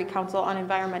Advisory Council on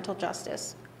Environmental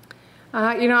Justice?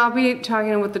 You know, I'll be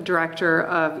talking with the director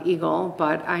of EGLE,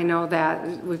 but I know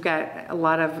that we've got a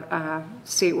lot of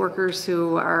state workers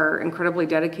who are incredibly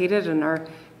dedicated and are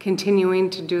continuing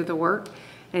to do the work.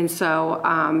 And so,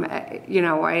 you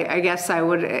know, I guess I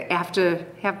would have to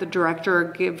have the director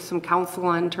give some counsel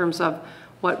in terms of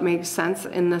what makes sense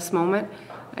in this moment.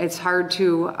 It's hard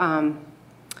to,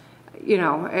 you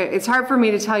know, it's hard for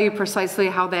me to tell you precisely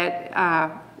how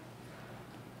that,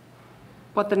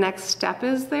 what the next step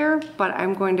is there, but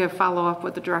I'm going to follow up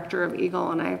with the director of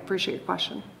EGLE, and I appreciate your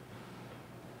question.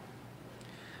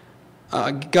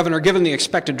 Governor, given the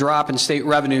expected drop in state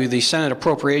revenue, the Senate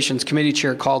Appropriations Committee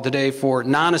Chair called today for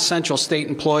non-essential state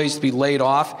employees to be laid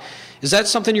off. Is that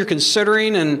something you're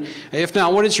considering? And if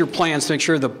not, what is your plans to make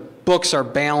sure the books are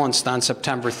balanced on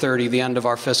September 30, the end of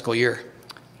our fiscal year?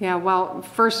 Yeah, well,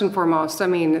 first and foremost, I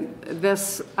mean,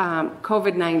 this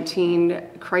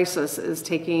COVID-19 crisis is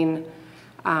taking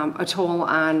a toll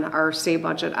on our state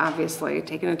budget, obviously,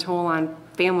 taking a toll on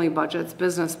family budgets,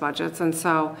 business budgets, and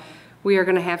so we are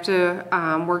going to have to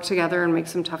work together and make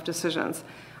some tough decisions.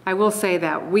 I will say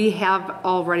that we have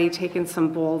already taken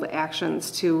some bold actions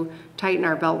to tighten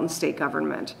our belt in state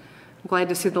government. I'm glad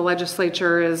to see the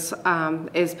legislature is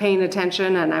paying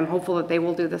attention, and I'm hopeful that they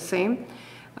will do the same.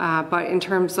 But in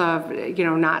terms of, you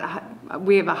know,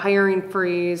 we have a hiring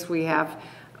freeze. We have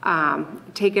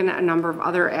taken a number of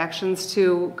other actions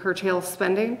to curtail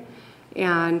spending.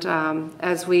 And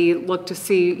as we look to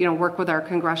see, you know, work with our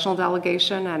congressional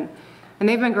delegation, and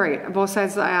they've been great. Both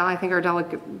sides of the aisle, I think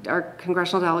our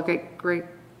congressional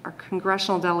our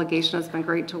congressional delegation has been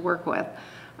great to work with.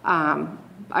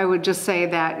 I would just say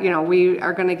that, we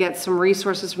are going to get some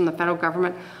resources from the federal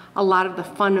government. A lot of the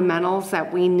fundamentals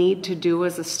that we need to do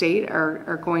as a state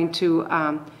are going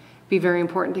to be very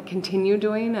important to continue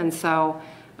doing. And so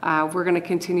we're going to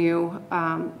continue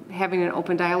having an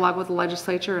open dialogue with the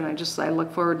legislature, and I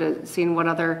look forward to seeing what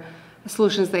other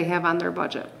solutions they have on their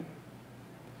budget.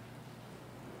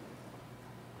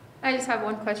 I just have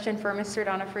one question for Mr.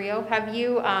 Donofrio. Have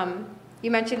you,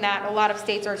 you mentioned that a lot of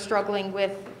states are struggling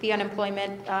with the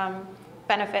unemployment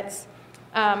benefits.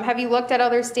 Have you looked at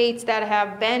other states that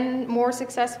have been more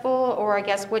successful, or I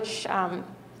guess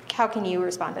how can you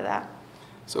respond to that?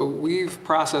 So we've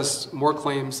processed more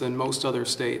claims than most other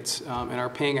states and are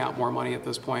paying out more money at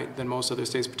this point than most other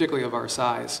states, particularly of our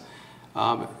size.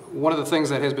 One of the things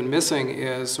that has been missing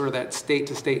is sort of that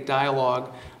state-to-state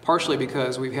dialogue, partially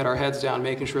because we've had our heads down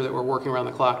making sure that we're working around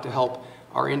the clock to help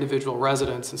our individual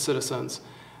residents and citizens.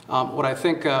 What I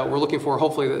think we're looking for,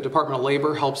 hopefully the Department of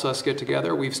Labor helps us get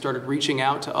together. We've started reaching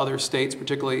out to other states,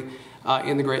 particularly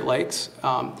in the Great Lakes.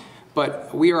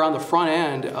 But we are on the front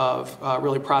end of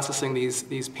really processing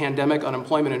these pandemic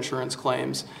unemployment insurance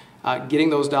claims, getting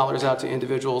those dollars out to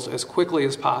individuals as quickly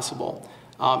as possible.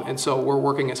 And so we're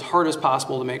working as hard as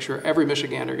possible to make sure every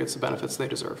Michigander gets the benefits they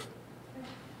deserve.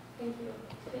 Thank you.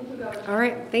 Thank you, Governor. All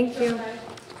right, thank you.